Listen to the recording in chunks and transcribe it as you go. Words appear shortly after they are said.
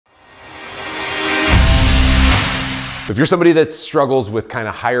If you're somebody that struggles with kind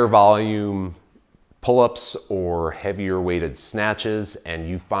of higher volume pull-ups or heavier weighted snatches and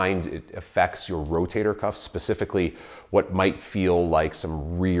you find it affects your rotator cuff, specifically what might feel like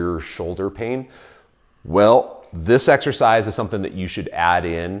some rear shoulder pain, well, this exercise is something that you should add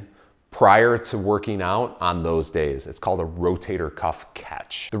in prior to working out on those days. It's called a rotator cuff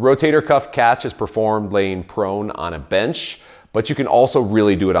catch. The rotator cuff catch is performed laying prone on a bench, but you can also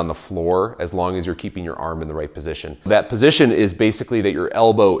really do it on the floor as long as you're keeping your arm in the right position. That position is basically that your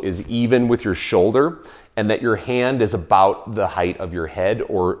elbow is even with your shoulder and that your hand is about the height of your head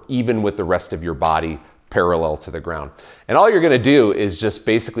or even with the rest of your body parallel to the ground. And all you're gonna do is just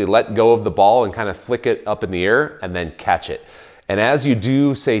basically let go of the ball and kind of flick it up in the air and then catch it. And as you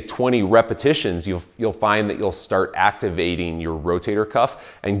do, say 20 repetitions, you'll find that you'll start activating your rotator cuff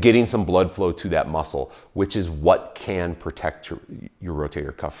and getting some blood flow to that muscle, which is what can protect your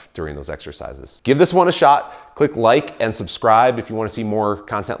rotator cuff during those exercises. Give this one a shot. Click like and subscribe if you want to see more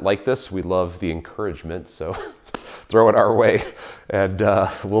content like this. We love the encouragement, so throw it our way. And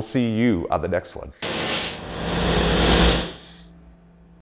we'll see you on the next one.